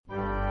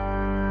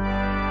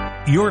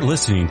You're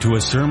listening to a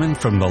sermon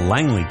from the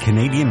Langley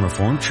Canadian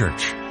Reformed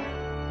Church.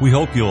 We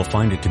hope you'll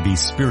find it to be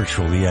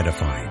spiritually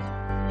edifying.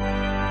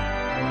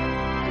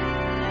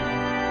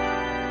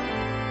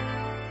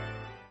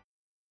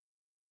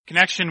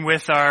 Connection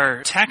with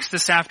our text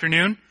this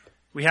afternoon,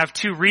 we have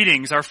two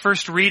readings. Our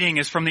first reading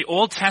is from the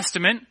Old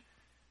Testament,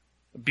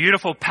 a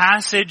beautiful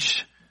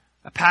passage,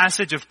 a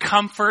passage of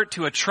comfort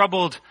to a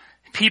troubled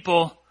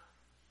people.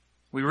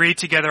 We read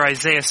together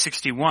Isaiah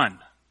 61.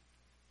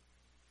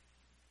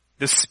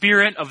 The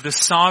Spirit of the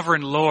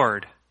Sovereign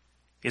Lord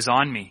is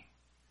on me,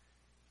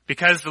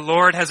 because the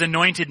Lord has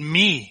anointed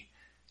me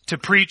to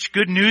preach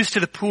good news to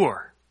the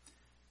poor.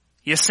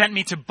 He has sent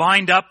me to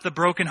bind up the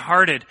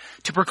brokenhearted,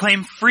 to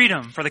proclaim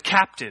freedom for the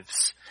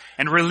captives,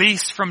 and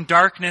release from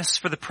darkness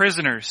for the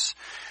prisoners,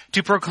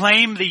 to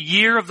proclaim the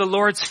year of the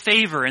Lord's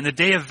favor and the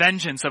day of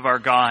vengeance of our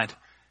God,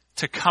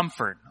 to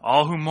comfort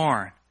all who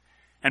mourn,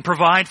 and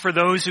provide for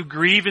those who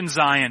grieve in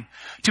Zion,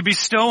 to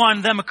bestow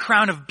on them a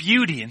crown of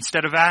beauty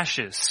instead of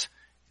ashes,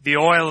 the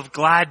oil of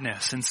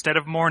gladness instead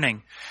of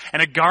mourning,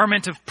 and a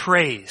garment of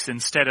praise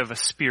instead of a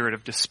spirit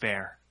of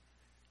despair.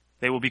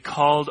 They will be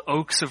called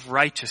oaks of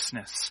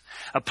righteousness,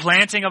 a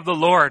planting of the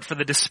Lord for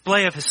the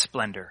display of His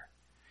splendor.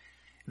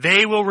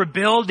 They will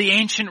rebuild the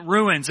ancient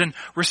ruins and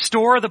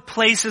restore the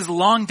places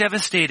long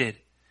devastated.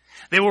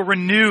 They will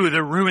renew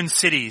the ruined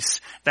cities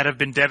that have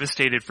been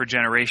devastated for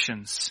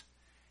generations.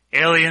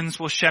 Aliens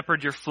will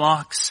shepherd your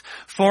flocks.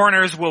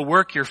 Foreigners will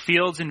work your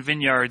fields and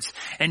vineyards.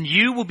 And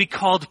you will be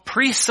called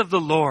priests of the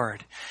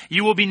Lord.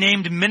 You will be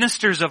named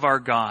ministers of our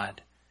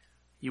God.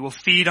 You will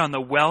feed on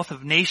the wealth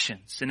of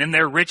nations, and in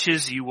their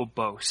riches you will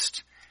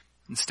boast.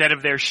 Instead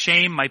of their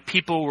shame, my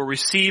people will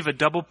receive a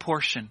double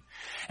portion.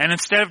 And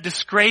instead of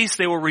disgrace,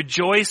 they will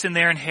rejoice in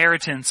their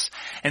inheritance.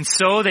 And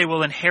so they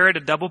will inherit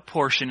a double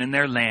portion in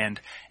their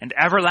land, and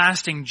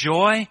everlasting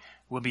joy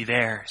will be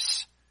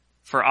theirs.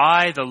 For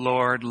I, the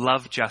Lord,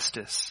 love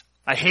justice.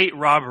 I hate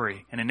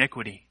robbery and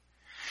iniquity.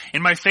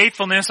 In my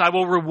faithfulness, I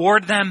will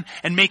reward them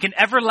and make an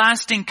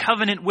everlasting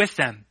covenant with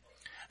them.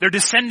 Their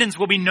descendants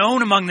will be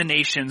known among the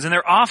nations and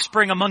their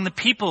offspring among the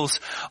peoples.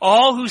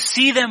 All who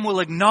see them will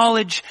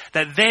acknowledge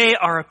that they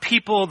are a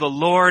people the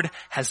Lord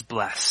has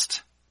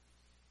blessed.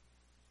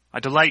 I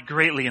delight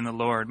greatly in the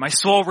Lord. My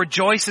soul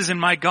rejoices in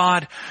my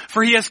God,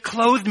 for He has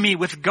clothed me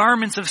with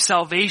garments of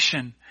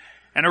salvation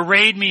and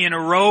arrayed me in a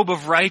robe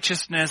of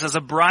righteousness, as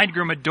a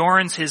bridegroom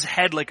adorns his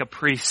head like a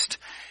priest,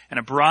 and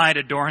a bride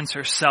adorns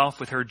herself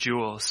with her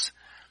jewels.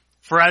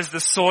 For as the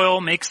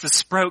soil makes the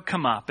sprout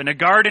come up, and a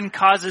garden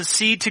causes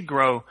seed to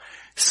grow,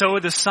 so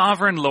the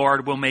sovereign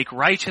Lord will make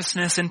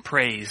righteousness and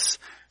praise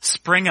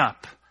spring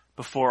up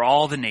before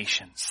all the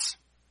nations.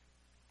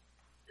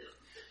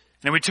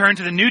 Then we turn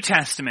to the New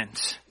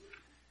Testament,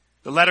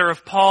 the letter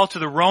of Paul to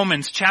the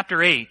Romans,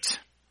 chapter 8,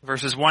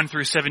 verses 1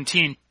 through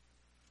 17.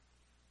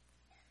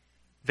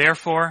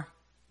 Therefore,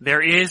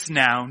 there is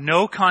now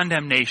no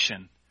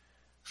condemnation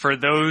for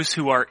those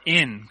who are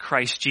in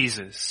Christ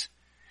Jesus.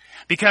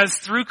 Because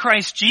through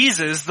Christ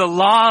Jesus, the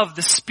law of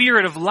the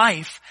Spirit of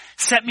life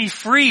set me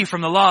free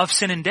from the law of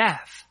sin and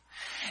death.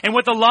 And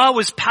what the law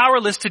was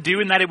powerless to do,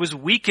 in that it was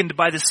weakened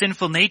by the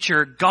sinful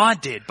nature,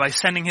 God did by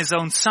sending His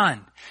own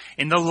Son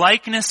in the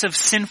likeness of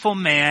sinful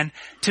man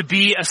to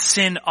be a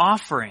sin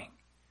offering.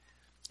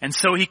 And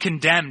so He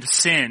condemned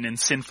sin and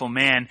sinful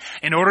man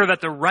in order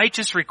that the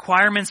righteous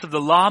requirements of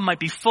the law might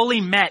be fully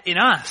met in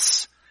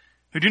us,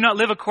 who do not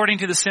live according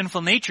to the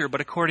sinful nature,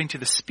 but according to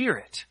the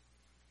Spirit.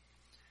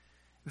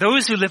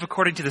 Those who live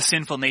according to the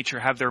sinful nature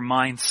have their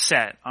minds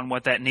set on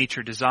what that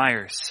nature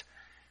desires.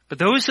 But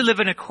those who live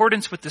in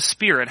accordance with the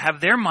Spirit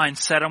have their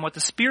minds set on what the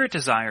Spirit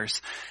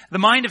desires. The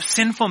mind of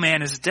sinful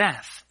man is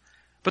death,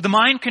 but the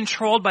mind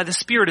controlled by the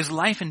Spirit is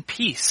life and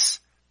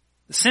peace.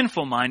 The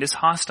sinful mind is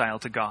hostile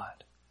to God.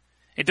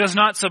 It does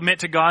not submit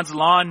to God's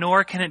law,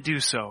 nor can it do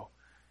so.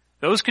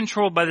 Those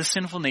controlled by the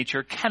sinful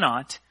nature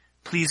cannot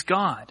please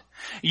God.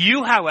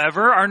 You,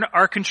 however,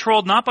 are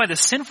controlled not by the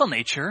sinful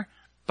nature,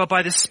 but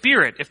by the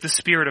Spirit, if the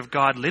Spirit of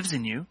God lives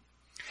in you.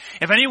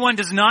 If anyone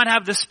does not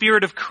have the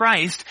Spirit of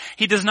Christ,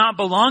 he does not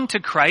belong to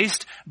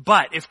Christ.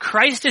 But if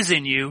Christ is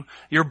in you,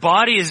 your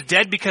body is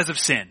dead because of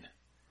sin,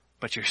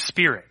 but your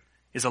spirit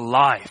is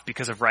alive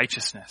because of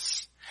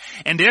righteousness.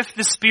 And if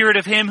the Spirit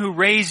of Him who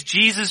raised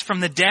Jesus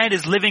from the dead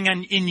is living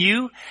in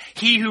you,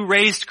 He who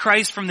raised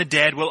Christ from the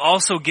dead will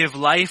also give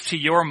life to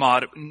your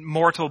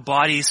mortal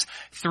bodies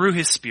through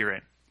His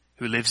Spirit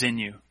who lives in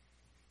you.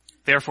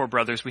 Therefore,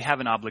 brothers, we have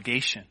an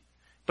obligation.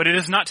 But it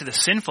is not to the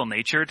sinful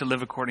nature to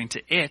live according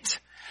to it.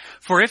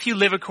 For if you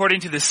live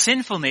according to the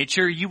sinful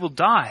nature, you will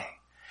die.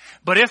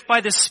 But if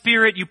by the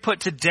Spirit you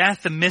put to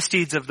death the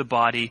misdeeds of the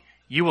body,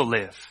 you will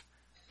live.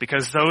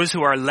 Because those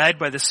who are led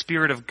by the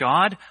Spirit of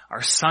God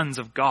are sons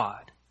of God.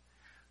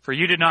 For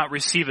you did not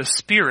receive a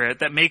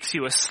spirit that makes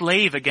you a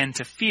slave again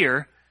to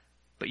fear,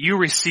 but you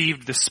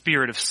received the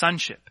Spirit of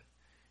sonship.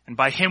 And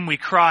by Him we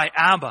cry,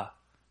 Abba,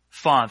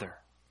 Father.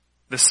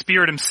 The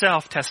Spirit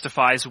Himself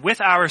testifies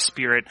with our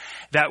spirit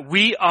that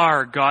we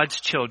are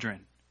God's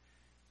children.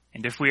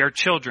 And if we are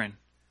children,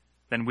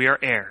 then we are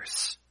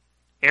heirs,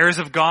 heirs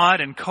of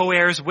God and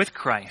co-heirs with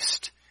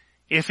Christ,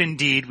 if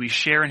indeed we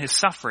share in his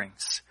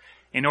sufferings,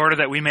 in order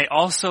that we may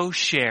also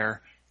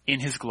share in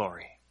his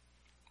glory.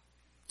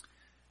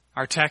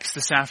 Our text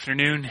this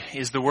afternoon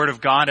is the Word of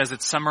God as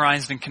it's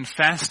summarized and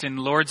confessed in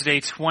Lord's Day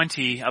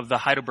 20 of the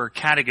Heidelberg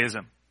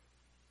Catechism.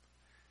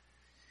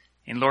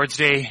 In Lord's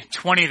Day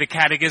 20, the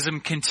Catechism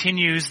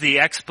continues the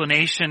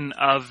explanation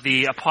of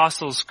the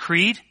Apostles'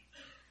 Creed,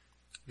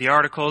 the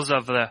articles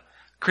of the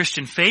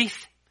Christian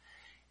faith,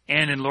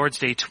 and in Lord's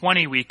Day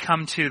 20, we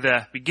come to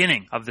the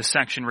beginning of the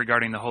section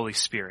regarding the Holy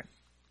Spirit.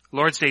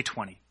 Lord's Day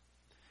 20.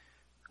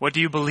 What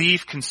do you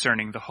believe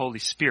concerning the Holy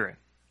Spirit?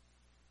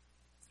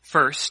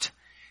 First,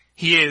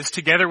 he is,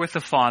 together with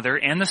the Father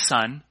and the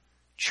Son,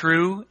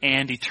 true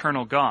and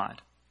eternal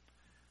God.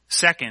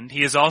 Second,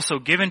 he is also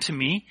given to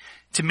me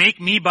to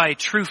make me by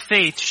true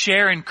faith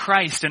share in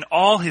Christ and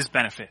all his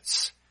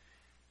benefits,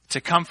 to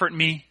comfort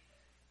me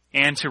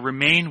and to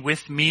remain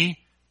with me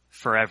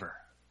forever.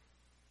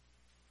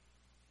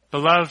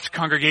 Beloved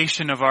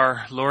congregation of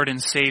our Lord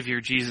and Savior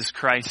Jesus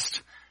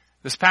Christ,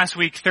 this past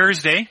week,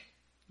 Thursday,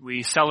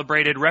 we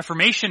celebrated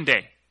Reformation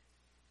Day.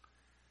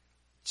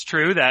 It's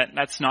true that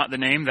that's not the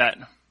name that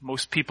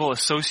most people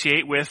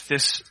associate with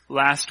this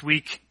last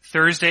week,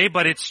 Thursday,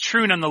 but it's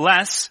true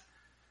nonetheless.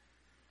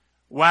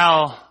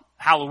 While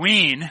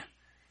Halloween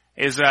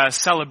is a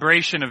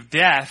celebration of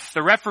death,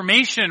 the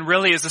Reformation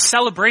really is a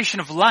celebration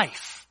of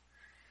life.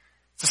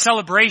 It's a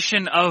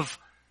celebration of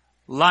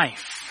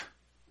life.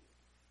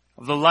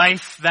 Of the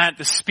life that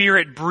the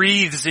Spirit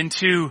breathes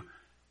into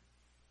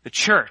the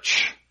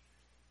church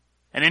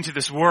and into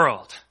this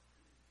world.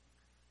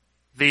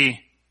 The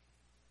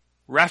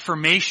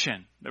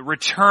Reformation, the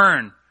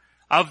return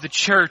of the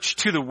church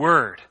to the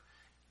Word,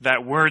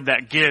 that Word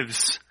that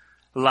gives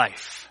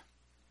life.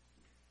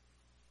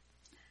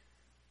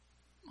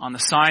 On the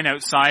sign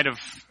outside of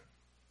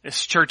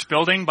this church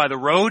building by the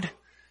road,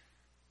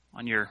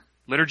 on your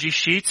liturgy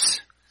sheets,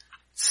 it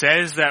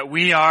says that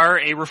we are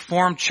a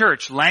Reformed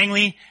church,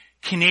 Langley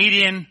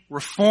Canadian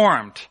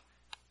Reformed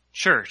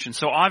Church. And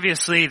so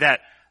obviously that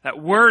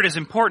word is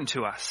important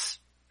to us.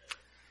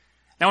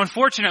 Now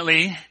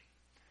unfortunately,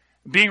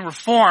 being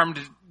Reformed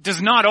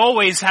does not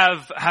always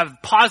have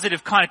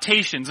positive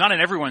connotations, not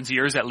in everyone's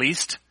ears at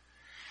least.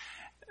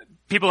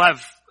 People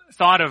have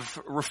thought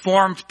of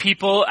Reformed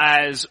people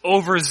as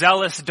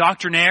overzealous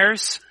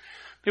doctrinaires.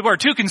 People are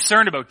too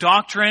concerned about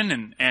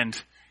doctrine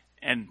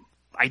and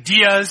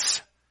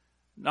ideas,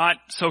 not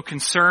so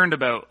concerned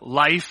about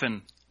life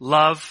and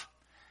love.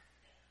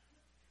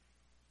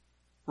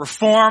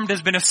 Reformed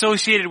has been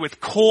associated with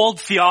cold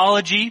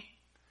theology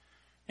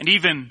and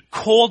even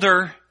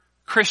colder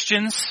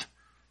Christians.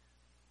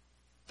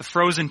 The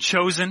frozen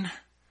chosen,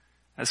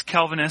 as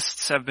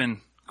Calvinists have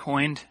been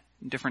coined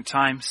in different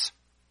times.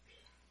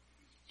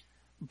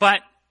 But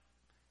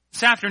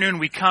this afternoon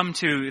we come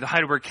to the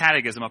Heidelberg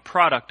Catechism, a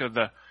product of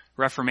the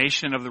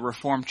Reformation of the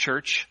Reformed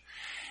Church.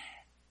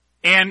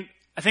 And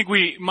I think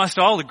we must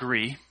all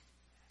agree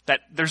that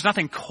there's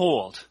nothing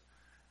cold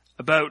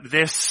about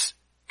this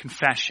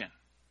confession.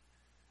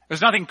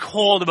 There's nothing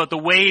cold about the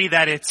way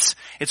that it's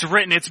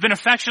written. It's been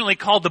affectionately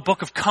called the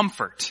Book of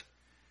Comfort.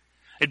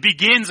 It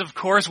begins, of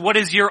course, what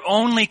is your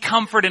only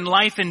comfort in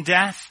life and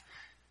death?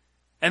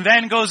 And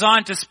then goes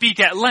on to speak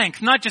at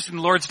length, not just in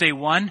Lord's Day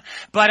 1,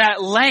 but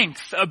at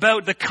length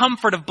about the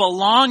comfort of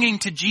belonging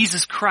to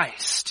Jesus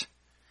Christ.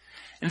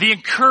 And the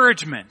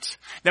encouragement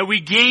that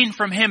we gain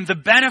from him, the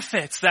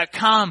benefits that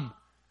come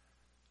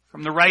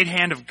from the right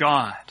hand of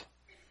God.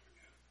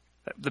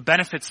 The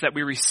benefits that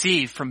we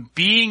receive from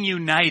being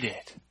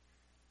united,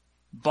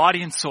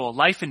 body and soul,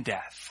 life and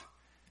death,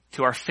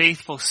 to our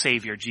faithful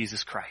Savior,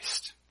 Jesus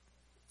Christ.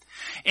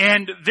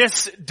 And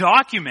this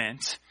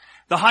document,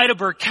 the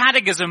Heidelberg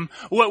Catechism,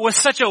 was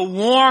such a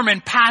warm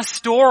and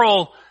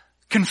pastoral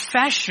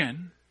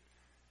confession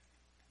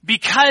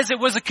because it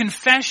was a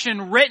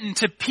confession written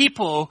to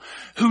people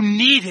who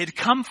needed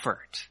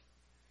comfort.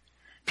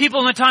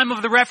 People in the time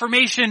of the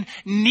Reformation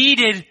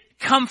needed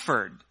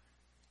comfort.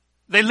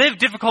 They lived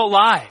difficult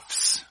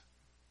lives.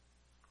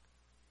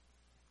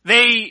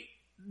 They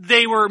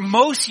were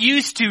most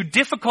used to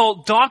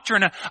difficult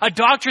doctrine, a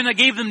doctrine that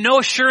gave them no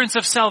assurance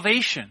of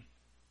salvation.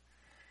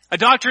 A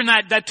doctrine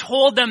that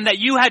told them that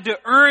you had to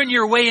earn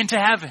your way into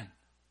heaven.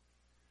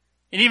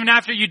 And even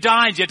after you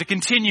died, you had to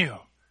continue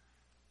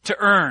to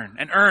earn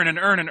and earn and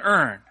earn and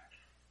earn.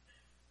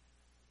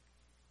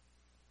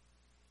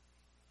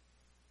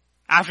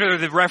 After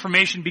the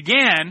Reformation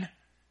began,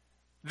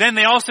 then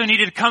they also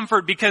needed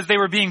comfort because they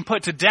were being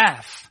put to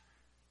death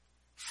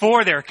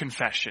for their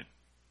confession.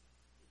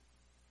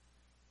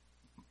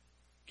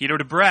 Guido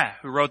de Brès,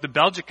 who wrote the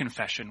Belgic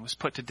Confession, was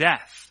put to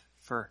death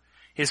for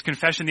his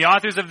confession. The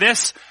authors of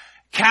this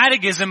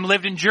catechism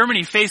lived in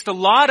Germany, faced a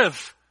lot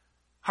of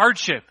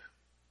hardship,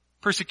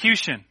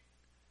 persecution,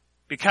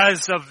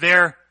 because of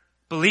their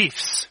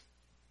beliefs.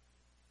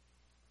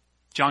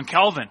 John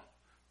Calvin,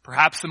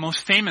 perhaps the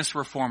most famous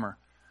reformer,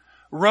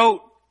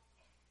 wrote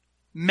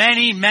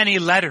many, many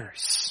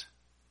letters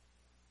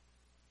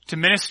to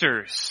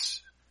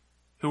ministers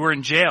who were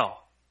in jail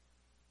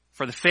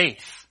for the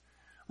faith,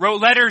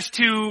 wrote letters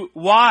to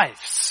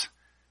wives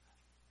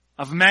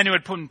of men who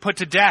had been put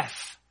to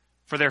death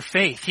for their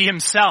faith. He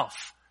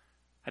himself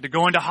had to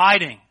go into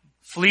hiding,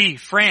 flee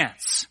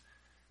France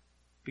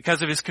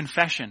because of his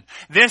confession.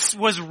 This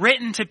was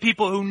written to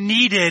people who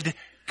needed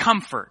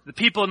comfort. The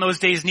people in those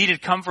days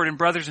needed comfort, and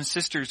brothers and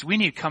sisters, we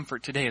need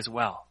comfort today as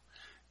well,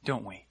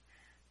 don't we?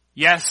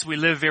 Yes, we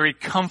live very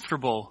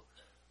comfortable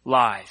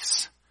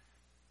lives,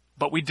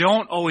 but we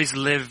don't always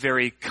live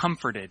very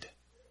comforted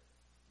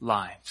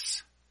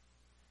lives.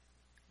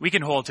 We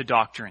can hold to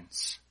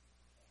doctrines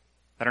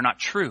that are not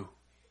true,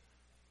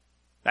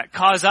 that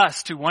cause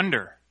us to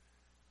wonder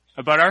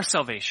about our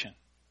salvation.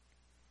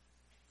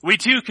 We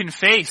too can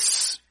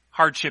face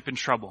hardship and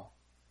trouble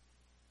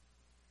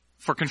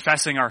for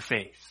confessing our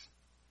faith.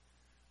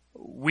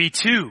 We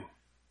too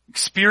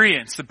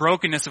experience the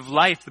brokenness of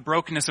life, the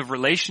brokenness of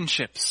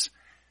relationships,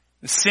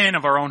 the sin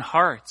of our own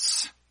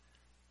hearts,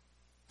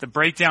 the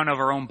breakdown of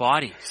our own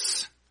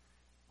bodies.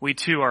 We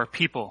too are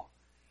people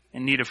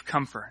in need of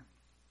comfort.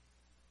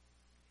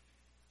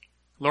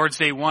 Lord's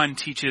Day 1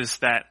 teaches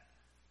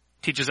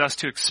us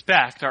to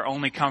expect our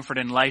only comfort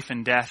in life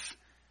and death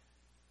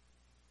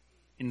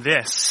in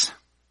this,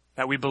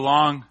 that we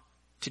belong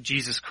to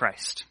Jesus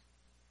Christ.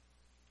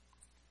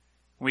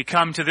 We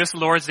come to this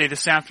Lord's Day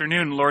this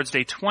afternoon, Lord's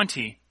Day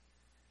 20.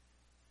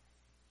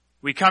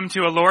 We come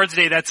to a Lord's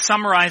Day that's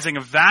summarizing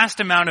a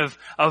vast amount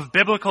of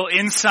biblical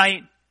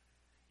insight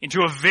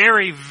into a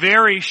very,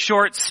 very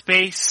short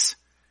space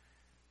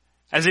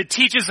as it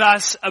teaches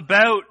us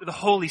about the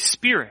Holy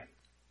Spirit.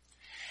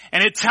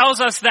 And it tells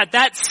us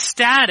that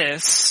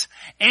status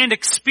and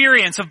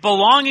experience of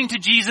belonging to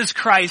Jesus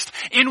Christ,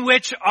 in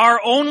which our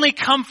only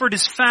comfort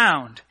is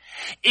found,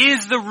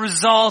 is the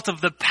result of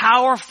the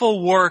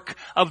powerful work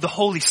of the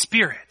Holy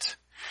Spirit.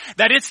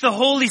 That it's the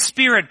Holy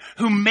Spirit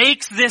who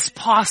makes this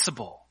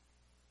possible.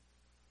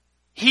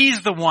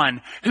 He's the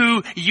one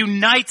who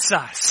unites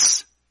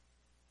us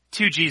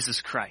to Jesus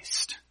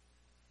Christ.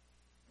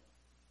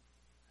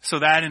 So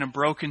that in a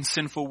broken,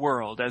 sinful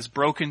world, as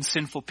broken,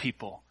 sinful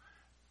people,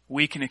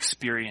 we can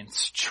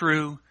experience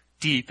true,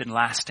 deep, and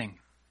lasting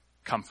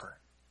comfort.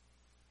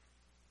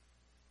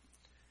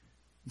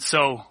 And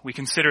so we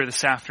consider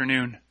this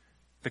afternoon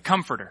the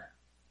Comforter,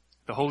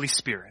 the Holy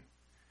Spirit,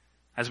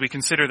 as we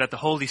consider that the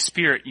Holy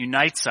Spirit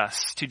unites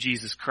us to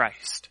Jesus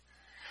Christ.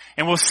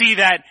 And we'll see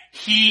that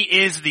He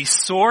is the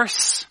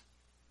source,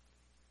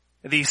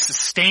 the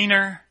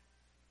sustainer,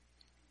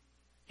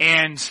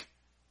 and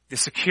the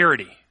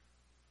security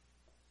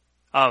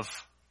of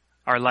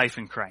our life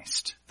in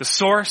Christ. The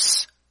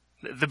source,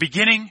 the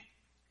beginning,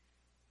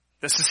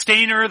 the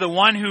sustainer, the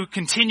one who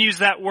continues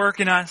that work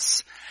in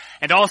us,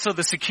 and also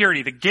the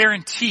security, the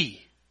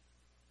guarantee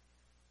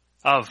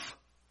of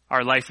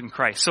our life in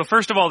Christ. So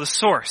first of all, the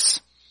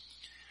source.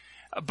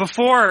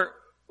 Before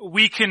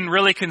we can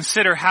really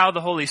consider how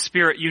the Holy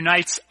Spirit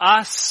unites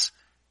us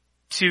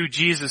to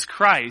Jesus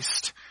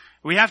Christ,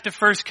 we have to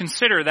first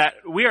consider that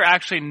we are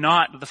actually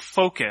not the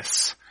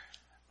focus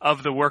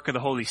of the work of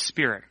the Holy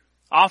Spirit.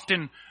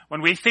 Often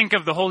when we think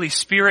of the Holy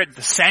Spirit,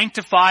 the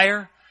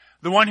sanctifier,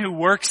 the one who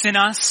works in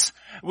us,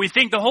 we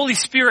think the Holy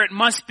Spirit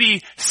must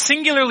be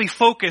singularly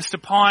focused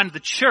upon the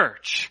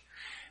church.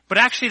 But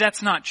actually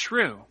that's not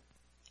true.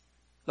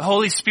 The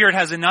Holy Spirit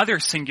has another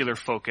singular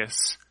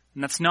focus,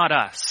 and that's not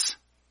us.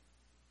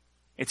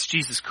 It's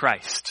Jesus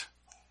Christ.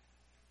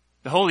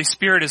 The Holy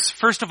Spirit is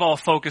first of all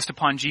focused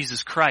upon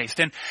Jesus Christ.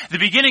 And the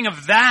beginning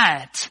of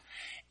that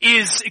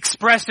is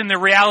expressed in the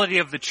reality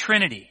of the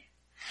Trinity.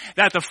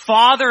 That the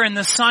Father and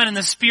the Son and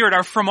the Spirit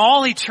are from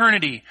all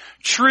eternity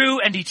true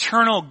and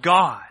eternal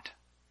God.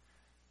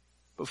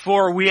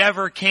 Before we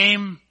ever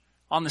came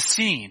on the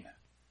scene,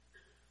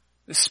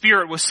 the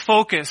Spirit was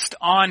focused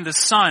on the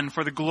Son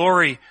for the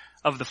glory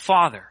of the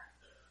Father.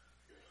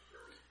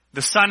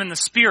 The Son and the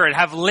Spirit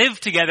have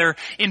lived together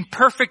in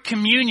perfect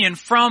communion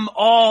from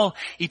all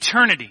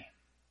eternity.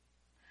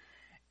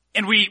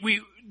 And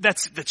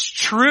that's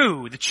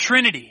true, the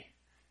Trinity.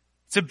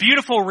 It's a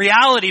beautiful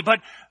reality, but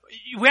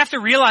we have to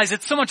realize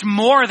it's so much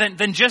more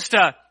than just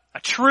a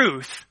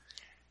truth.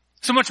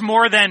 So much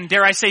more than,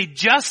 dare I say,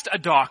 just a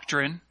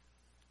doctrine.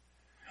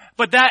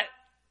 But that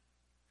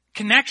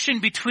connection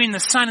between the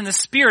Son and the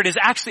Spirit is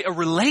actually a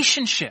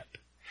relationship.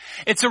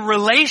 It's a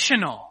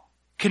relational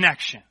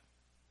connection.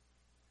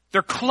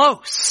 They're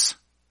close.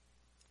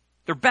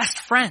 They're best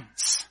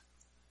friends.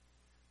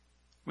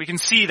 We can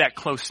see that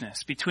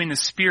closeness between the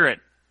Spirit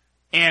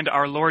and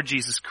our Lord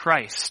Jesus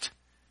Christ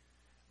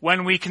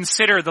when we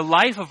consider the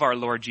life of our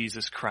Lord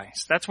Jesus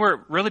Christ. That's where it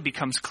really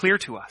becomes clear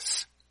to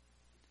us.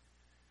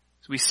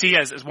 So we see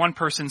as one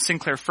person,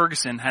 Sinclair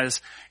Ferguson,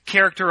 has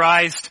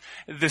characterized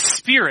the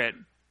Spirit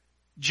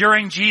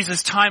during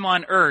Jesus' time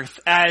on earth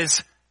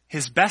as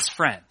his best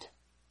friend.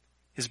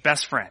 His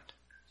best friend.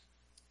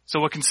 So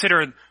we'll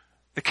consider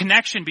the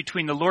connection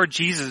between the Lord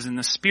Jesus and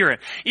the Spirit.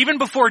 Even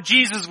before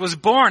Jesus was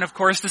born, of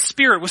course, the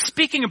Spirit was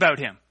speaking about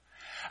him.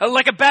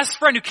 Like a best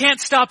friend who can't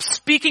stop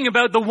speaking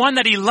about the one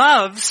that he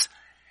loves.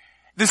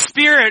 The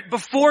Spirit,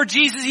 before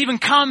Jesus even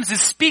comes,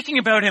 is speaking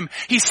about him.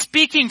 He's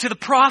speaking to the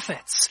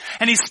prophets,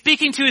 and he's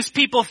speaking to his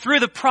people through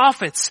the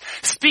prophets,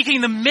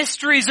 speaking the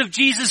mysteries of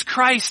Jesus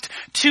Christ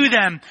to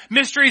them,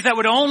 mysteries that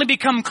would only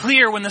become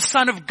clear when the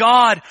Son of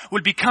God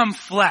would become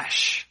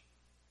flesh.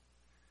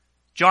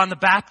 John the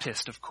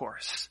Baptist, of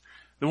course,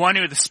 the one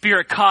who the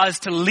Spirit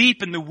caused to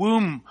leap in the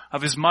womb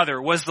of his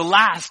mother, was the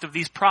last of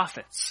these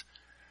prophets.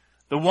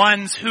 The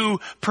ones who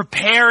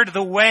prepared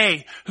the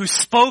way, who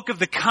spoke of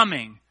the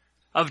coming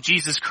of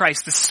Jesus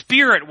Christ. The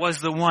Spirit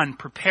was the one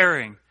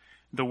preparing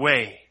the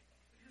way.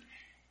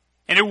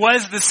 And it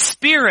was the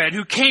Spirit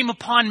who came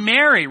upon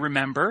Mary,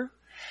 remember,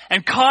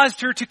 and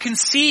caused her to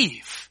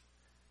conceive.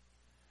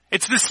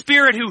 It's the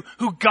Spirit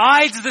who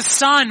guides the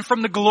Son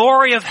from the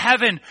glory of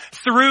heaven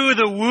through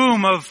the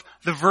womb of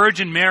the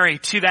Virgin Mary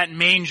to that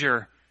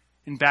manger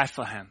in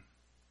Bethlehem.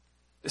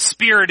 The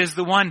Spirit is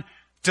the one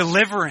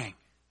delivering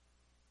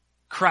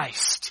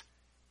Christ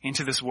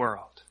into this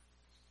world.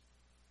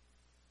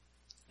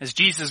 As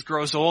Jesus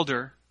grows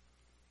older,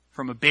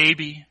 from a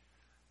baby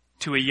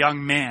to a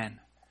young man,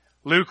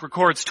 Luke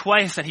records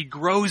twice that he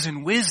grows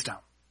in wisdom.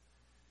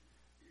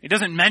 He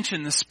doesn't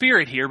mention the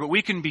Spirit here, but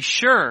we can be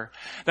sure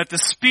that the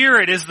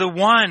Spirit is the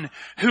one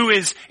who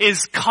is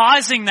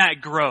causing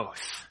that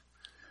growth.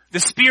 The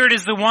Spirit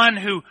is the one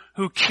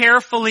who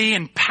carefully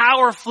and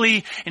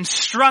powerfully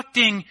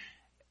instructing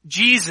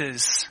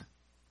Jesus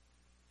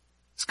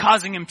is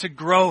causing him to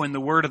grow in the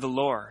word of the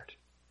Lord,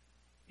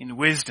 in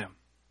wisdom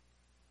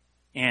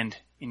and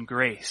in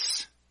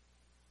grace.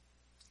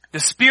 The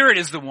Spirit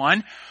is the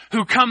one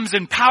who comes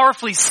and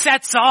powerfully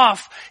sets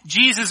off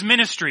Jesus'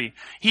 ministry.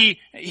 He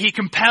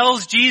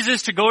compels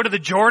Jesus to go to the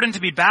Jordan to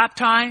be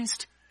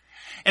baptized.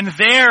 And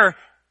there,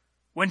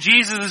 when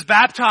Jesus is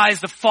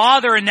baptized, the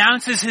Father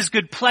announces his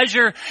good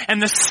pleasure,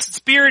 and the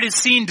Spirit is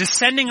seen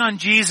descending on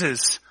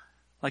Jesus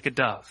like a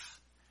dove.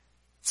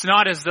 It's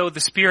not as though the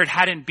Spirit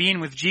hadn't been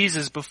with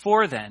Jesus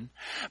before then,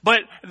 but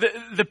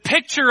the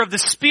picture of the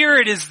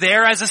Spirit is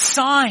there as a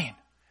sign.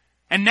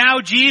 And now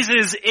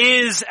Jesus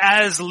is,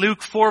 as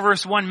Luke 4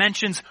 verse 1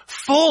 mentions,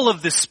 full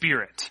of the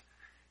Spirit.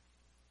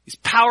 He's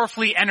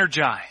powerfully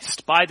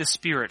energized by the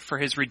Spirit for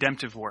his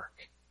redemptive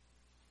work.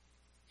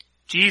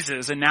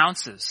 Jesus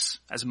announces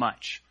as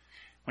much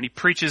when he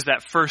preaches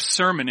that first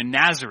sermon in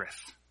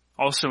Nazareth,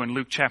 also in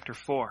Luke chapter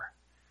 4.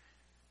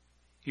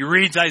 He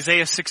reads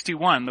Isaiah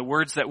 61, the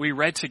words that we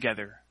read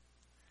together.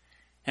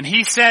 And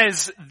he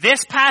says,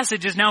 this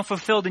passage is now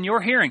fulfilled in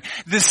your hearing.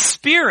 The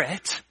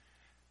Spirit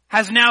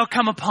has now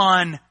come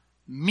upon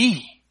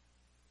me.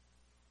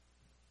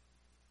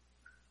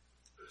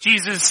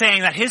 Jesus is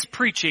saying that his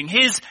preaching,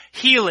 his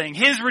healing,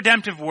 his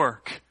redemptive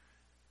work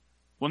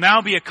will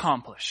now be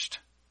accomplished.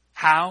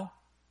 How?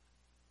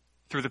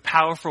 Through the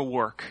powerful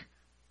work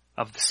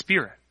of the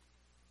Spirit.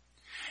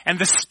 And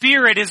the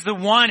Spirit is the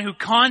one who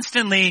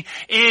constantly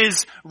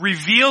is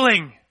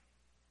revealing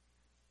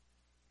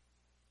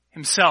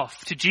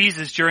himself to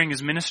Jesus during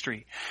his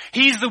ministry.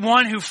 He's the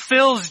one who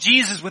fills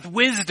Jesus with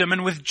wisdom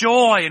and with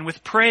joy and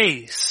with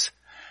praise.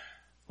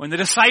 When the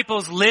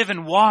disciples live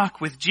and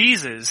walk with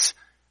Jesus,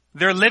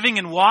 they're living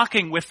and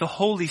walking with the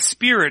Holy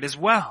Spirit as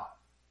well.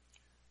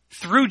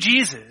 Through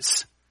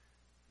Jesus,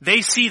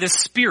 they see the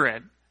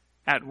Spirit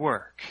at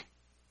work.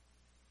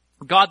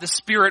 God the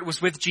Spirit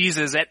was with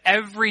Jesus at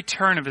every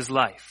turn of his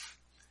life.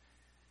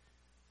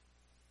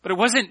 But it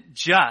wasn't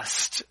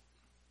just,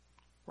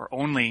 or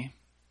only,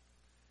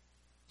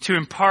 to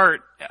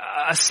impart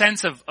a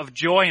sense of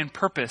joy and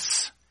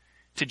purpose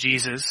to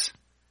Jesus.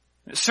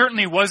 It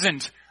certainly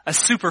wasn't a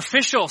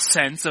superficial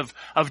sense of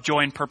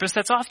joy and purpose.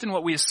 That's often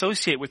what we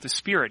associate with the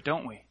Spirit,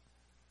 don't we?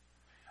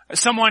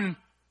 Someone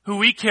who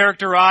we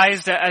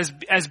characterize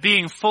as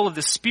being full of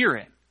the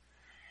Spirit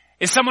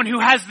is someone who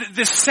has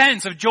this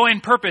sense of joy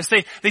and purpose.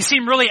 They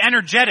seem really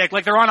energetic,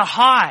 like they're on a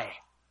high.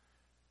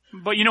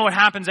 But you know what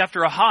happens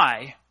after a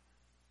high?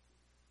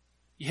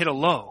 You hit a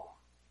low.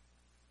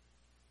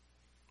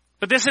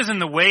 But this isn't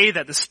the way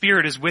that the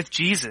Spirit is with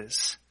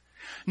Jesus.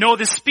 No,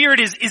 the Spirit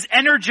is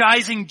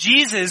energizing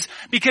Jesus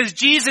because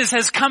Jesus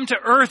has come to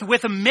earth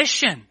with a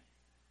mission.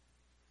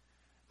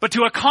 But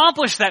to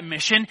accomplish that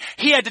mission,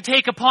 he had to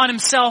take upon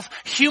himself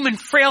human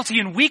frailty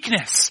and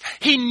weakness.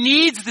 He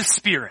needs the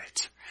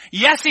Spirit.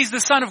 Yes, he's the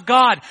Son of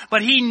God,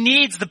 but he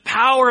needs the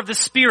power of the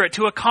Spirit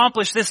to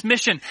accomplish this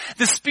mission.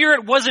 The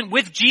Spirit wasn't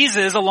with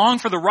Jesus along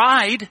for the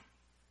ride.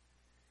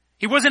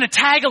 He wasn't a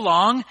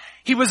tag-along.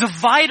 He was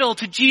vital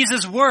to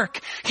Jesus'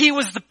 work. He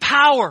was the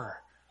power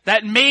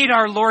that made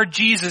our Lord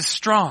Jesus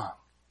strong.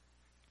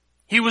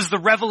 He was the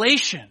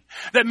revelation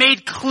that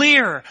made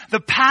clear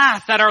the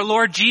path that our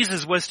Lord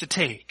Jesus was to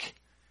take.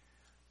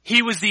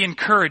 He was the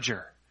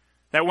encourager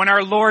that when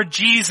our Lord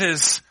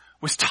Jesus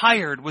was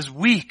tired, was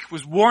weak,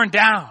 was worn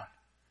down,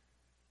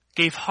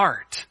 gave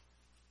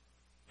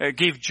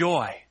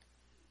joy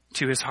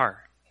to his heart.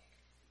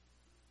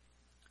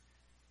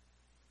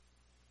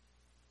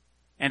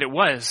 And it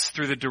was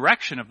through the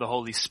direction of the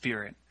Holy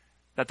Spirit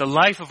that the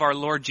life of our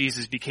Lord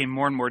Jesus became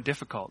more and more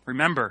difficult.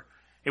 Remember,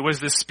 it was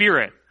the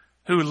Spirit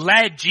who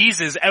led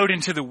Jesus out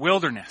into the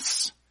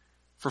wilderness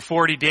for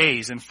 40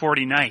 days and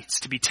 40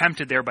 nights to be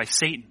tempted there by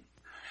Satan.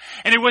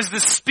 And it was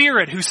the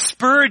Spirit who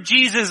spurred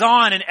Jesus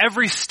on in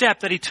every step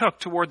that he took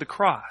toward the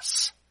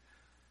cross.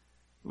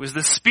 It was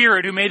the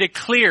Spirit who made it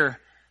clear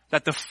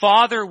that the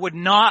Father would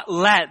not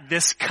let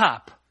this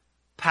cup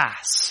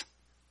pass.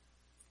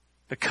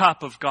 The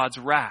cup of God's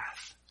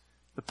wrath,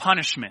 the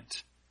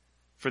punishment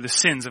for the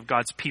sins of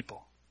God's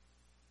people.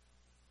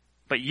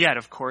 But yet,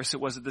 of course,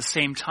 it was at the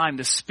same time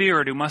the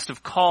Spirit who must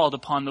have called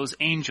upon those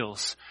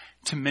angels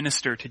to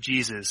minister to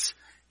Jesus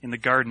in the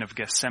Garden of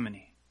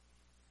Gethsemane.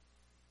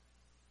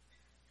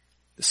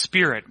 The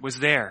Spirit was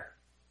there,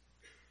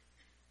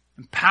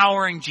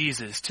 empowering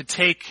Jesus to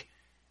take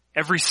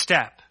every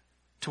step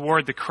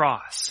toward the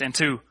cross and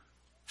to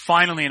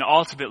finally and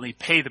ultimately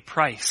pay the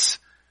price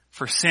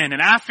for sin.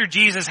 And after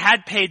Jesus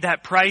had paid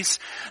that price,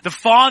 the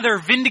Father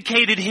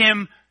vindicated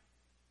him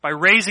by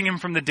raising him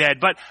from the dead.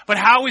 But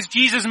how was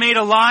Jesus made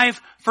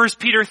alive? 1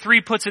 Peter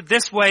 3 puts it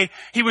this way: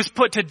 he was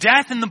put to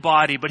death in the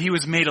body, but he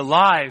was made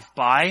alive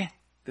by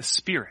the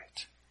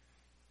Spirit.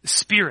 The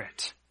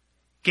Spirit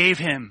gave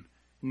him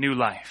new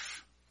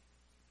life.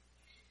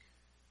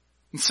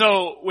 And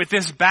so, with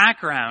this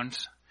background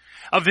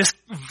of this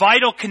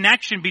vital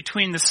connection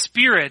between the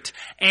Spirit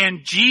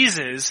and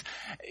Jesus,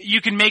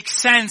 you can make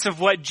sense of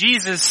what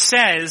Jesus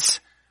says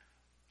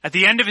at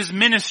the end of his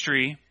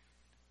ministry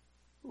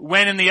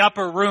when in the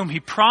upper room he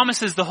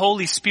promises the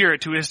Holy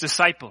Spirit to his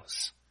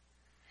disciples.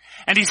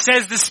 And he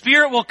says, the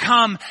Spirit will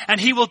come and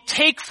he will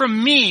take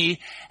from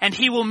me and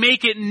he will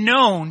make it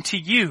known to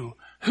you.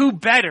 Who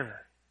better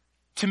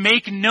to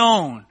make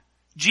known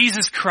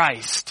Jesus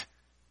Christ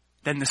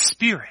than the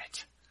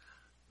Spirit?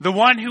 The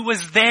one who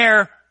was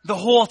there the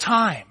whole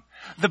time.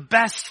 The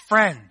best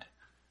friend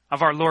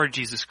of our Lord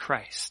Jesus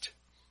Christ.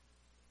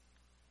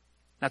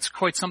 That's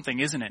quite something,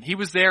 isn't it? He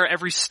was there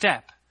every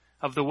step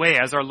of the way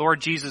as our Lord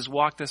Jesus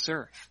walked this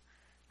earth.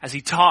 As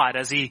he taught,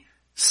 as he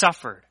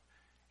suffered,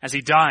 as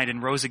he died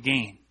and rose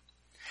again.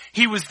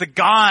 He was the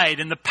guide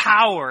and the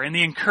power and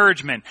the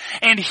encouragement.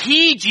 And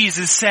he,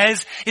 Jesus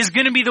says, is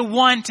going to be the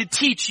one to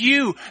teach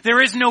you.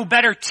 There is no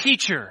better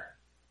teacher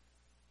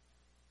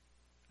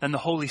than the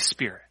Holy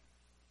Spirit.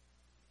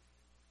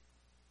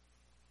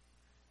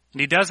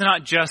 And he does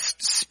not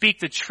just speak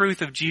the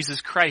truth of Jesus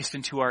Christ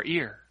into our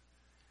ear.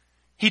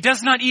 He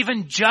does not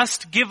even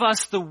just give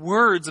us the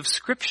words of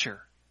Scripture.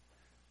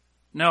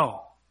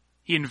 No,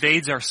 he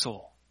invades our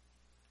soul.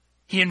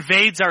 He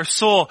invades our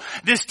soul.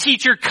 This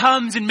teacher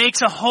comes and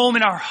makes a home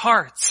in our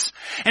hearts.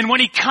 And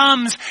when he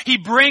comes, he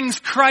brings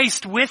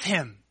Christ with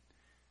him.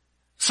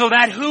 So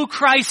that who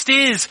Christ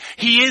is,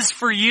 he is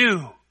for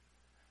you.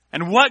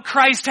 And what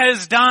Christ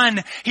has done,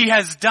 he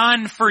has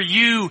done for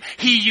you.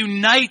 He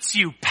unites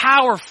you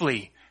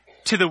powerfully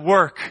to the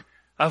work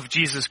of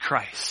Jesus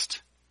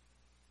Christ.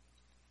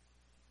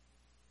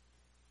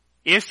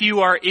 If you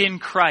are in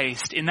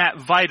Christ in that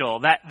vital,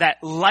 that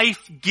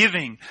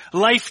life-giving,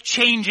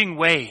 life-changing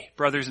way,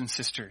 brothers and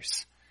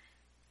sisters,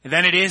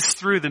 then it is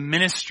through the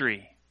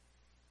ministry,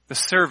 the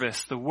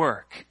service, the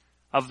work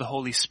of the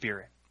Holy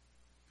Spirit.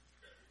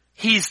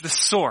 He's the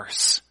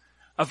source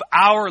of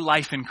our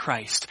life in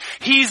Christ.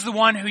 He's the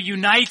one who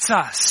unites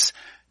us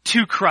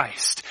to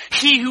Christ.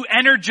 He who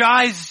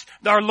energized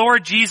our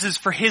Lord Jesus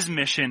for his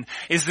mission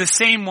is the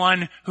same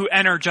one who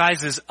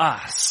energizes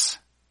us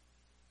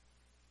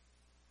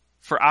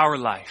for our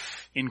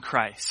life in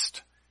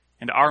Christ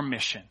and our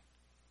mission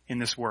in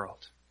this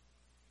world.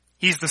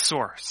 He's the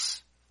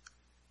source.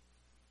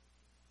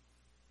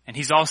 And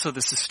he's also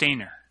the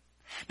sustainer.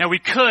 Now we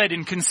could,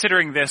 in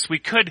considering this, we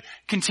could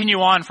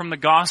continue on from the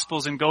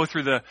Gospels and go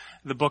through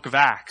the book of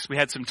Acts. We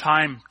had some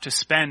time to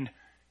spend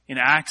in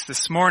Acts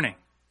this morning.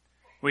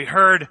 We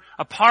heard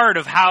a part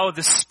of how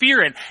the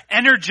Spirit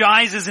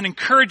energizes and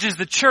encourages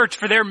the church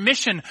for their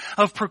mission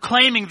of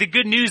proclaiming the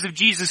good news of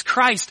Jesus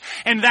Christ.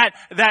 And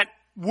that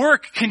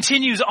work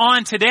continues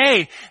on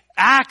today.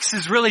 Acts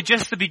is really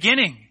just the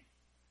beginning.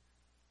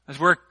 As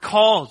we're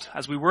called,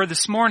 as we were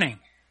this morning,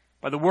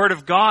 by the Word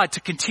of God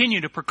to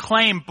continue to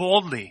proclaim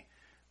boldly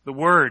the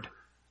Word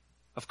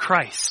of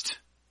Christ.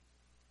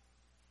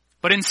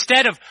 But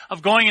instead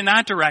of going in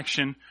that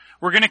direction,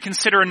 we're going to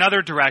consider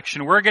another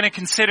direction. We're going to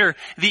consider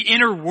the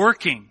inner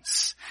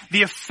workings,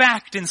 the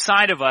effect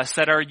inside of us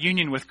that our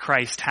union with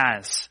Christ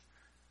has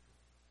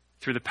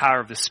through the power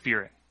of the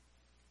Spirit.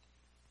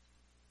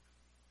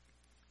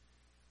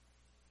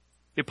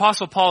 The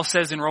Apostle Paul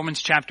says in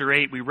Romans chapter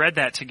 8, we read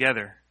that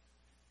together,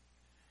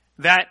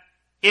 that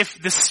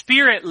if the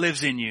Spirit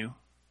lives in you,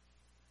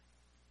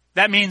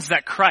 that means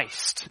that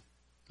Christ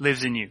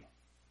lives in you.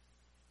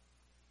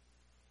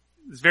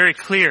 It's very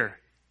clear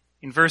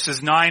in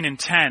verses 9 and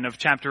 10 of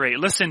chapter 8.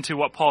 Listen to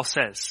what Paul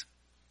says.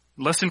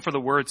 Listen for the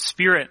words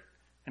Spirit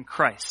and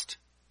Christ.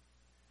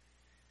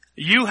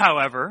 You,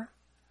 however,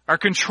 are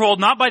controlled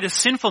not by the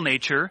sinful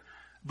nature,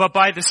 but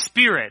by the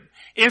Spirit,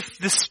 if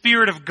the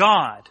Spirit of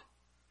God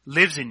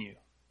lives in you.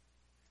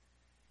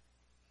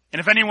 And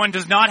if anyone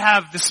does not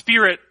have the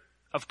Spirit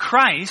of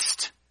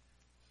Christ,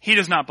 he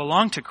does not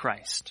belong to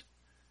Christ.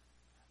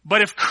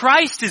 But if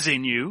Christ is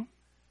in you,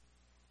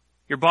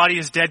 Your body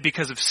is dead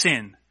because of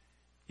sin,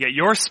 yet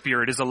your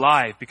spirit is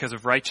alive because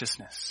of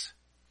righteousness.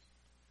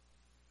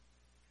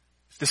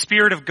 If the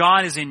Spirit of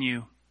God is in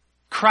you,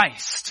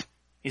 Christ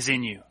is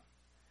in you.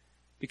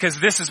 Because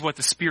this is what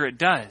the Spirit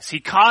does. He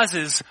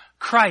causes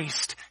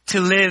Christ to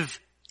live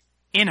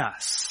in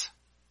us.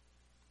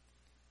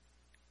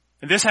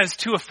 And this has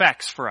two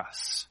effects for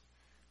us.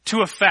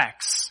 Two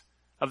effects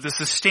of the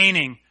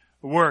sustaining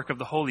work of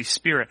the Holy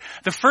Spirit.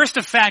 The first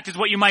effect is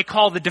what you might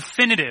call the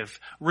definitive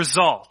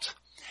result.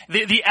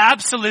 The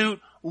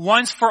absolute,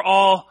 once for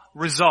all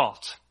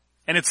result.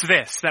 And it's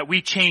this, that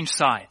we change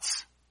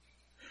sides.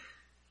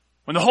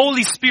 When the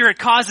Holy Spirit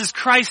causes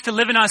Christ to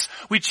live in us,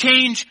 we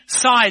change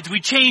sides,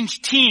 we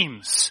change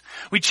teams,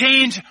 we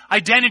change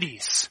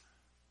identities.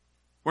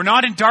 We're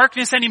not in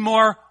darkness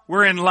anymore,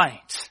 we're in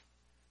light.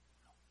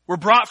 We're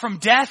brought from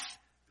death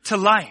to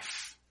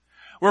life.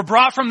 We're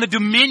brought from the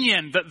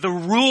dominion, the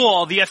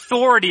rule, the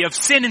authority of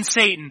sin and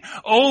Satan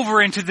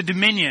over into the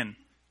dominion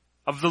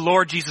of the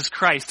Lord Jesus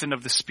Christ and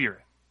of the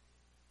Spirit.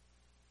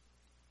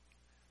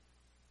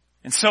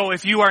 And so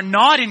if you are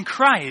not in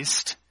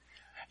Christ,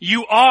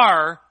 you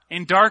are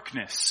in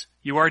darkness.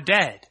 You are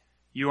dead.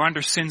 You are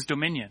under sin's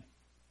dominion.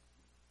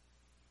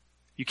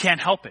 You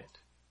can't help it.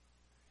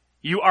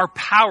 You are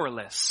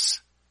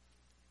powerless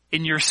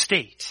in your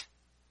state.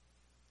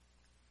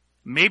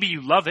 Maybe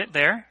you love it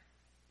there.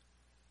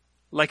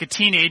 Like a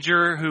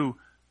teenager who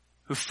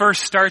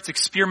first starts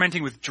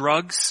experimenting with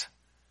drugs.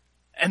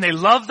 And they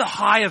love the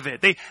high of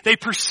it. They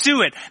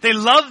pursue it. They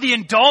love the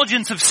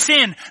indulgence of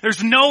sin.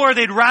 There's nowhere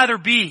they'd rather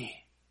be.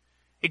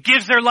 It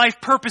gives their life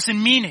purpose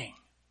and meaning.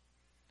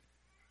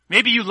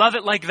 Maybe you love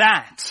it like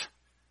that.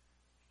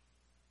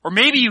 Or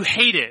maybe you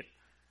hate it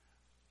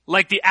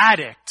like the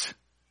addict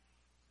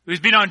who's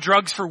been on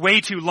drugs for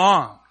way too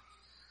long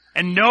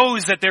and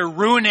knows that they're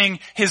ruining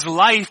his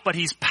life, but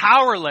he's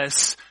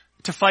powerless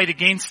to fight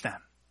against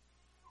them.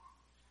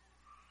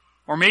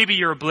 Or maybe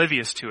you're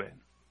oblivious to it.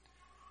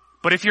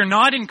 But if you're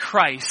not in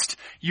Christ,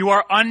 you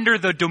are under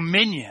the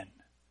dominion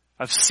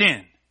of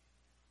sin,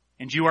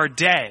 and you are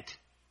dead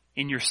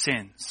in your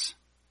sins.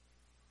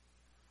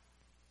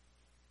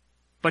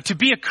 But to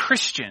be a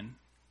Christian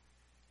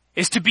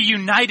is to be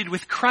united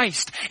with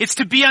Christ. It's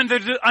to be under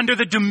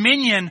the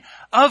dominion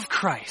of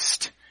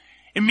Christ.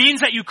 It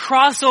means that you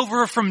cross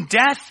over from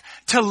death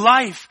to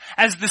life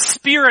as the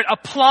Spirit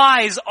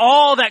applies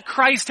all that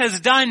Christ has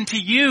done to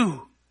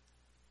you.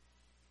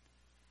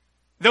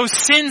 Those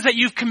sins that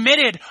you've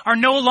committed are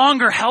no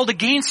longer held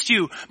against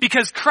you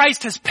because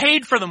Christ has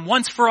paid for them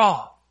once for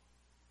all.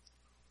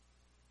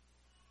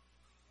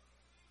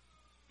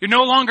 You're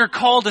no longer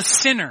called a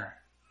sinner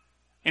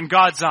in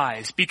God's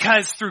eyes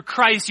because through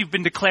Christ you've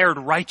been declared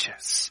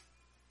righteous.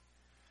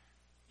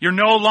 You're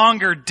no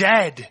longer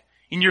dead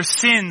in your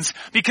sins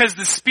because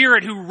the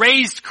Spirit who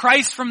raised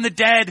Christ from the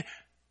dead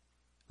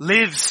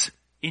lives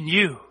in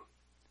you.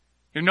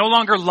 You're no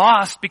longer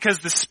lost because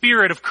the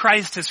Spirit of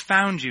Christ has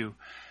found you.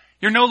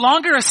 You're no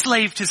longer a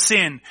slave to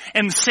sin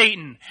and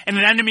Satan and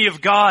an enemy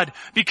of God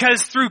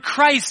because through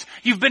Christ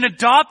you've been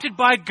adopted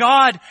by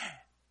God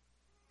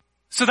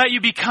so that you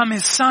become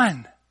His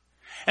son.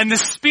 And the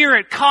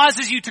Spirit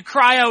causes you to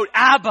cry out,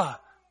 Abba,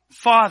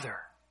 Father.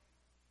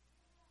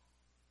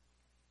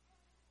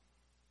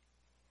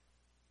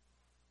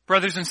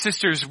 Brothers and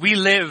sisters, we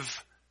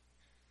live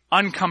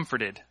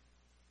uncomforted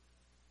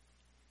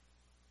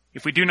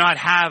if we do not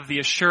have the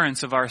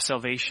assurance of our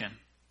salvation.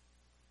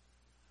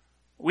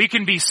 We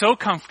can be so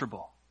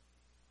comfortable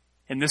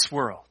in this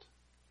world,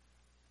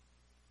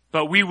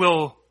 but we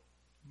will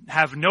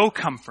have no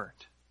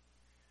comfort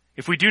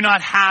if we do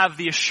not have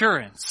the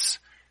assurance,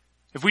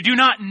 if we do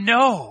not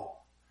know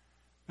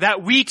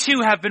that we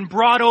too have been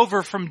brought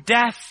over from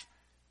death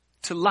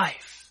to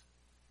life.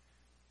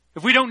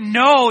 If we don't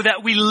know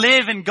that we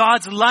live in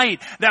God's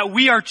light, that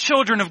we are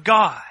children of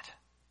God.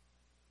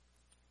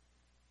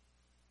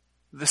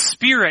 The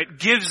Spirit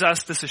gives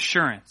us this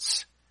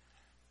assurance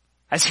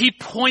as He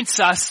points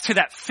us to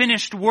that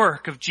finished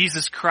work of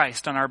Jesus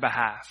Christ on our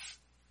behalf.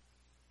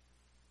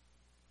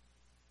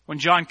 When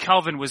John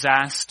Calvin was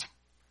asked,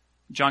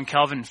 John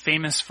Calvin,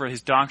 famous for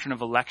his doctrine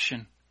of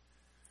election,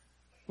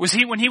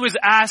 when he was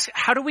asked,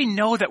 how do we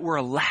know that we're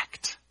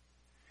elect?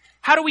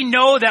 How do we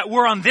know that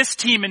we're on this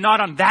team and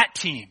not on that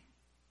team?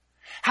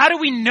 How do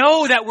we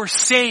know that we're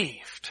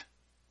saved?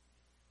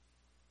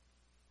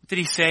 What did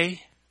he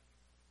say?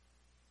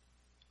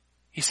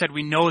 He said,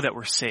 we know that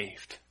we're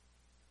saved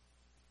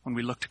when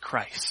we look to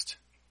Christ.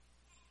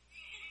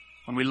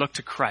 When we look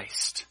to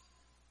Christ.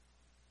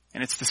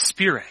 And it's the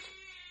Spirit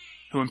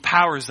who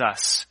empowers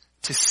us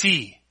to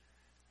see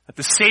that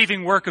the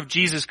saving work of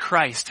Jesus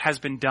Christ has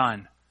been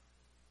done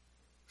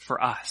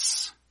for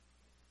us.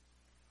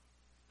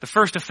 The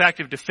first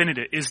effect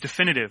is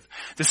definitive.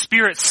 The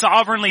Spirit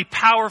sovereignly,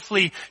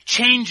 powerfully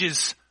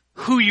changes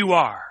who you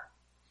are.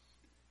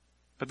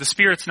 But the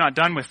Spirit's not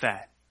done with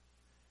that.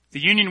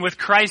 The union with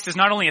Christ is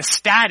not only a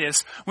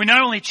status, we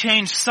not only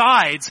change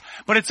sides,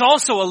 but it's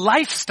also a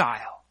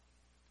lifestyle.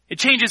 It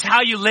changes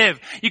how you live.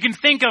 You can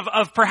think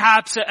of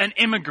perhaps an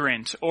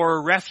immigrant or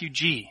a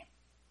refugee.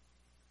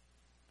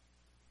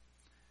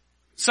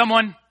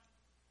 Someone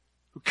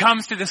who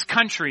comes to this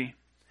country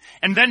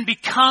and then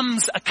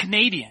becomes a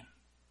Canadian.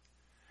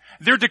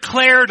 They're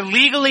declared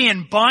legally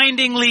and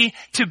bindingly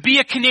to be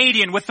a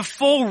Canadian with the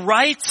full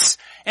rights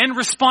and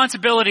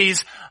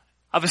responsibilities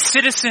of a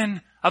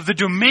citizen of the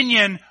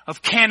Dominion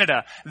of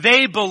Canada.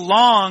 They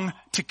belong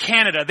to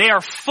Canada. They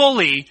are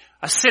fully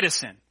a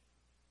citizen.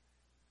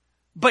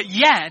 But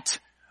yet,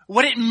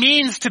 what it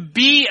means to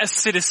be a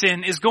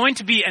citizen is going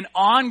to be an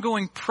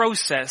ongoing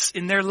process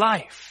in their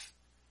life.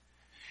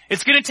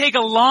 It's going to take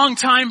a long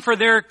time for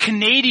their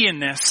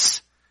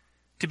Canadianness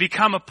to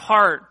become a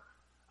part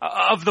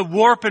of the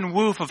warp and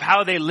woof of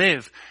how they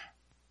live.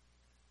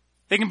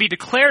 They can be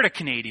declared a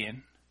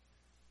Canadian,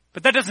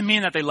 but that doesn't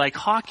mean that they like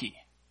hockey.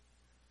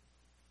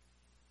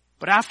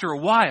 But after a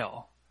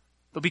while,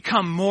 they'll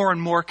become more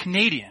and more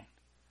Canadian,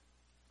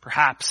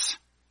 perhaps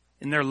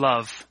in their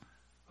love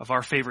of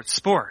our favorite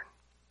sport.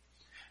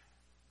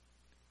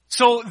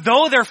 So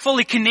though they're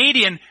fully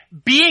Canadian,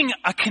 being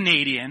a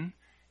Canadian,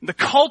 the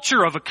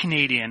culture of a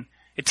Canadian,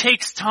 it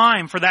takes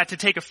time for that to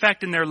take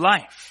effect in their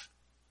life.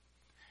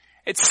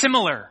 It's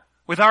similar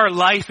with our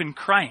life in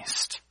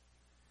Christ.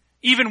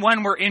 Even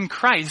when we're in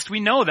Christ,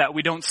 we know that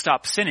we don't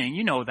stop sinning.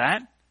 You know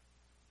that.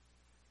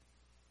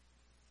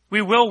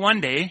 We will one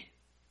day,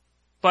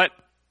 but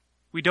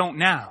we don't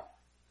now.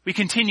 We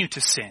continue to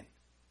sin.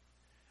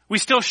 We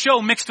still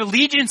show mixed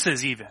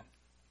allegiances even.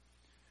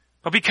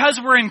 But because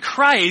we're in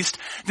Christ,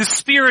 the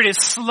Spirit is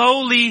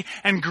slowly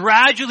and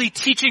gradually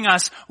teaching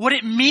us what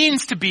it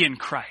means to be in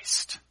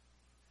Christ.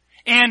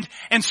 And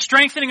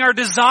strengthening our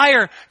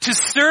desire to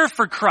serve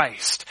for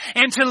Christ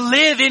and to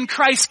live in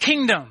Christ's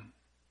kingdom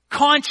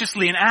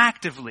consciously and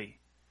actively.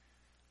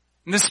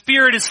 And the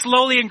Spirit is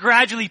slowly and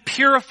gradually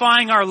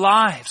purifying our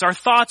lives, our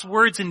thoughts,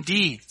 words, and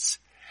deeds.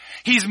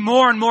 He's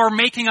more and more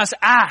making us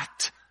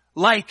act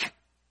like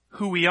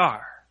who we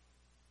are.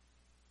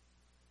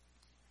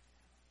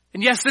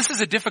 And yes, this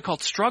is a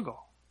difficult struggle.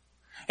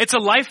 It's a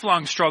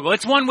lifelong struggle.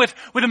 It's one with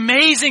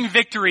amazing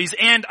victories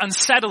and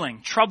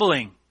unsettling,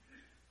 troubling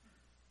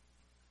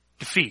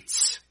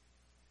defeats.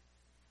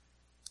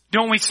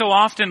 Don't we so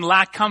often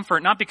lack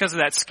comfort, not because of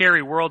that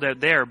scary world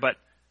out there, but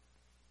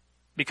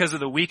because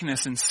of the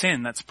weakness and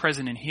sin that's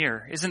present in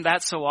here? Isn't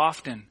that so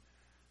often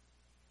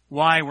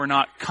why we're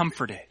not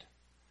comforted?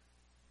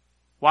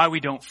 Why we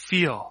don't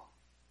feel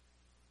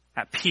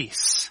at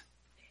peace?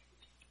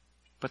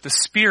 But the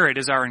Spirit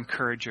is our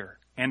encourager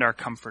and our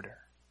comforter.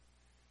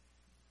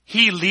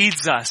 He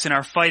leads us in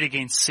our fight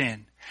against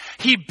sin.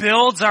 He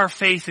builds our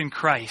faith in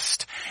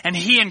Christ, and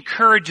He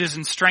encourages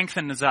and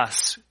strengthens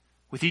us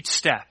with each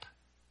step,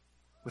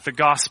 with the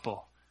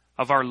gospel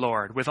of our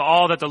Lord, with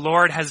all that the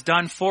Lord has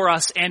done for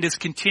us and is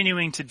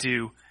continuing to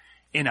do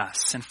in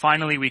us. And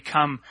finally, we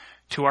come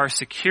to our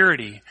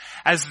security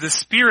as the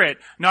Spirit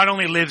not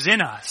only lives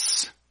in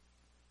us,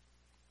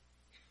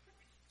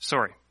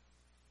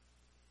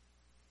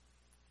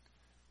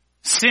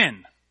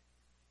 sin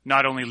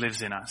not only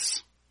lives in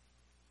us,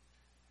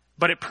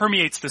 but it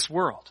permeates this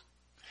world.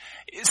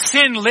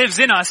 Sin lives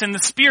in us and the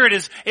Spirit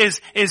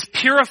is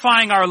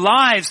purifying our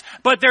lives,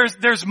 but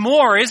there's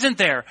more, isn't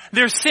there?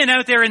 There's sin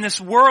out there in this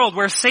world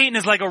where Satan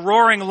is like a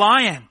roaring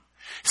lion.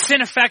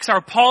 Sin affects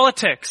our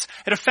politics.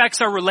 It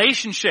affects our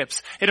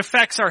relationships. It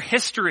affects our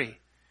history.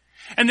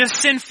 And this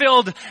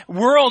sin-filled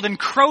world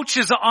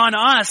encroaches on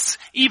us,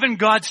 even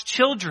God's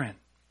children.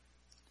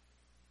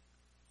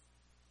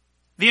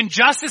 The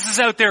injustices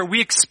out there we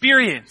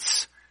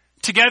experience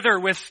together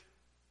with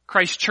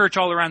Christ's church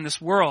all around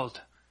this world.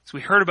 As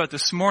we heard about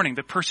this morning,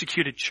 the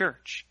persecuted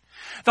church.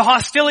 The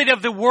hostility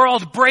of the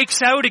world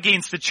breaks out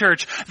against the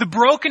church. The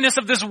brokenness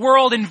of this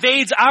world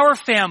invades our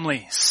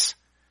families,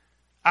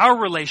 our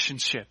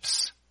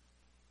relationships.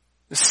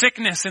 The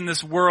sickness in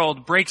this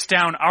world breaks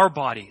down our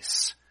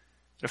bodies.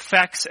 It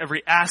affects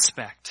every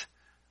aspect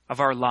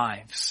of our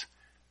lives.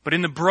 But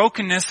in the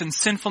brokenness and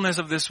sinfulness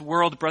of this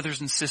world,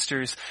 brothers and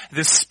sisters,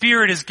 the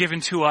Spirit is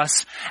given to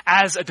us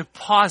as a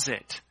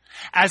deposit,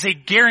 as a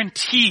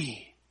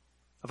guarantee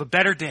of a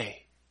better day.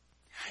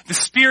 The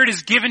Spirit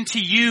is given to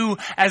you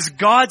as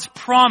God's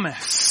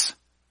promise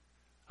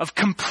of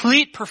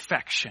complete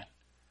perfection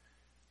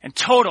and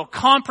total,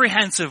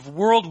 comprehensive,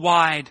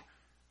 worldwide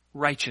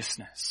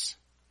righteousness.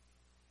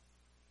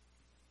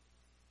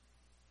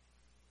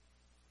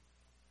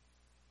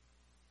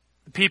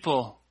 The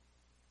people,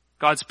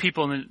 God's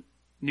people in the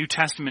New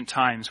Testament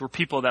times, were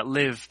people that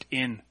lived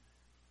in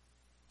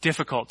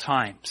difficult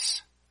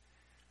times.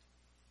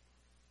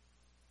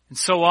 And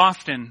so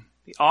often,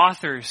 the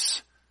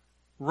authors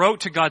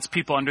wrote to God's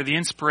people under the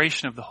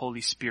inspiration of the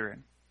Holy Spirit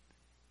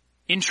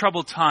in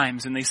troubled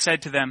times, and they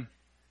said to them,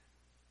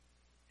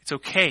 it's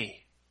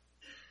okay.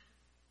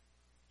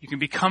 You can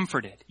be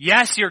comforted.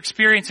 Yes, you're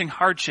experiencing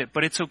hardship,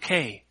 but it's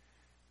okay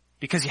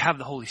because you have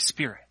the Holy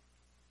Spirit.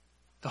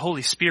 The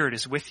Holy Spirit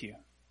is with you.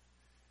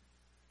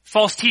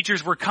 False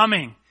teachers were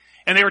coming,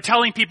 and they were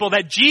telling people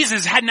that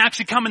Jesus hadn't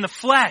actually come in the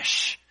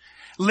flesh.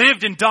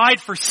 lived and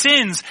died for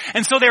sins.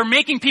 And so they're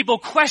making people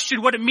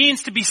question what it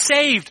means to be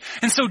saved.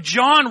 And so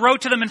John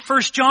wrote to them in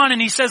 1 John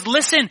and he says,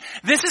 listen,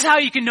 this is how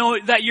you can know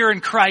that you're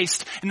in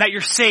Christ and that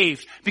you're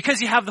saved,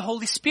 because you have the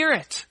Holy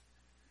Spirit.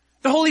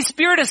 The Holy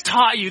Spirit has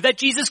taught you that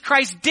Jesus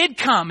Christ did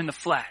come in the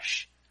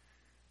flesh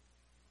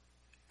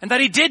and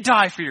that he did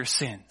die for your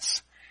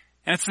sins.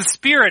 And it's the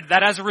Spirit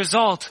that as a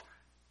result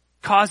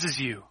causes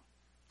you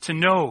to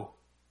know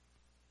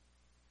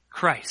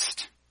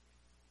Christ.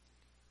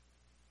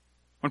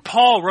 When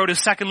Paul wrote his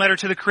second letter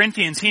to the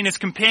Corinthians, he and his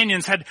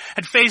companions had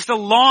faced a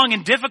long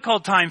and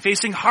difficult time,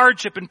 facing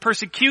hardship and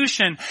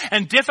persecution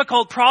and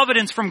difficult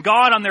providence from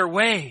God on their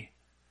way.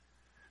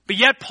 But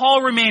yet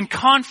Paul remained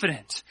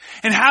confident.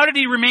 And how did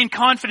he remain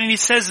confident? He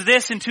says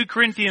this in 2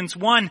 Corinthians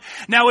 1,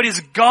 now it is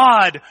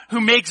God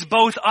who makes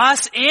both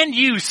us and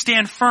you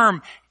stand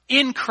firm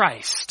in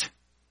Christ.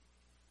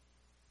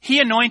 He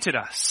anointed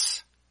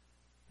us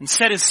and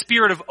set his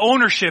spirit of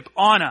ownership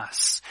on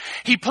us.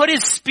 He put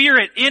his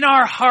spirit in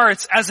our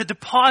hearts as a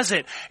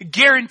deposit,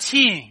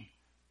 guaranteeing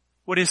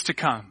what is to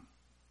come.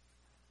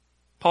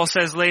 Paul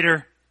says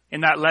later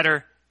in that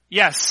letter,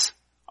 yes,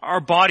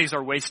 our bodies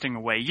are wasting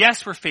away.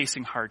 Yes, we're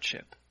facing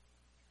hardship.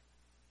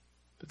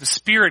 But the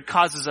Spirit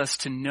causes us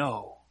to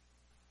know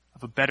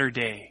of a better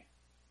day.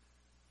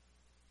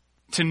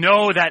 To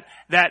know that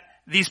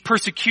these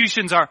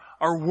persecutions are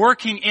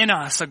working in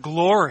us a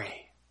glory.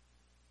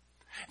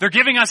 They're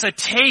giving us a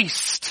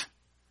taste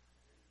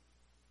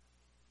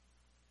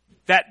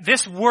that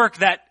this work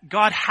that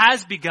God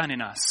has begun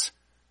in us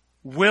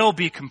will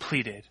be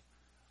completed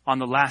on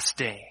the last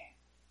day.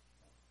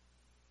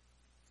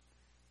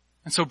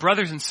 And so,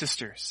 brothers and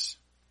sisters,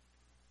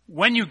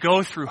 when you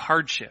go through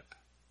hardship,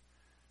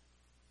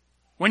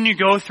 when you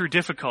go through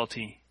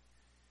difficulty,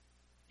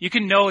 you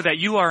can know that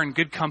you are in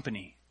good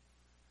company.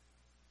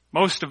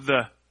 Most of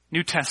the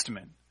New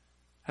Testament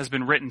has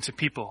been written to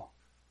people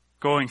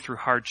going through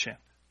hardship.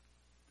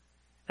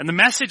 And the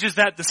message is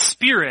that the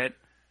Spirit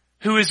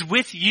who is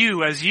with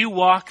you as you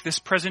walk this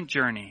present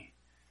journey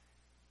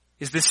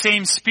is the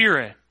same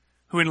Spirit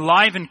who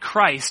enlivened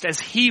Christ as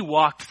he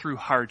walked through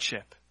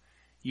hardship.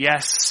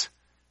 Yes,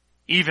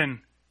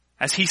 even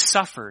as he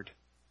suffered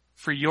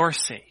for your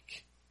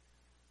sake.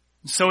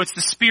 And so it's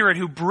the Spirit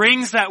who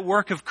brings that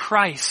work of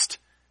Christ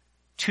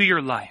to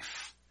your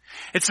life.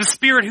 It's the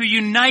Spirit who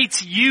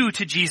unites you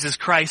to Jesus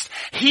Christ.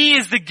 He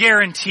is the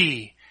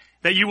guarantee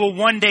that you will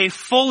one day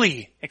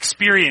fully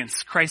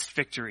experience Christ's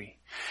victory.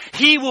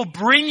 He will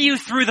bring you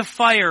through the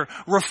fire,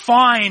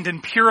 refined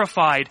and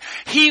purified.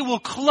 He will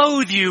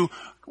clothe you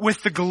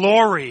with the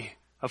glory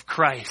of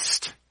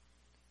Christ.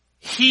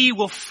 He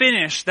will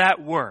finish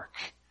that work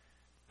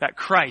that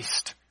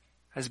Christ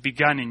has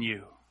begun in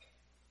you.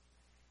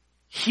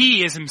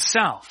 He is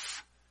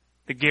himself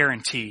the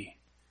guarantee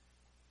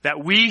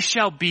that we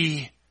shall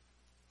be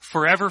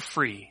forever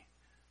free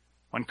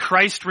when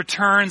Christ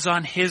returns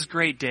on his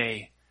great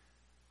day.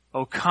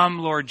 O come,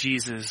 Lord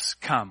Jesus,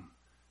 come,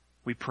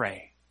 we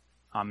pray.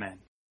 Amen.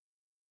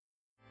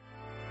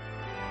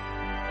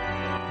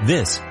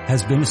 This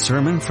has been a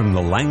sermon from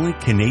the Langley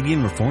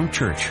Canadian Reformed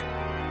Church.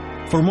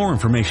 For more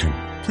information,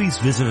 please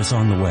visit us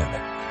on the web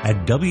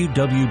at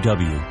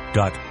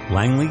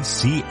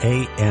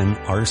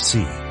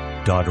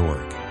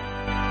www.langleycanrc.org.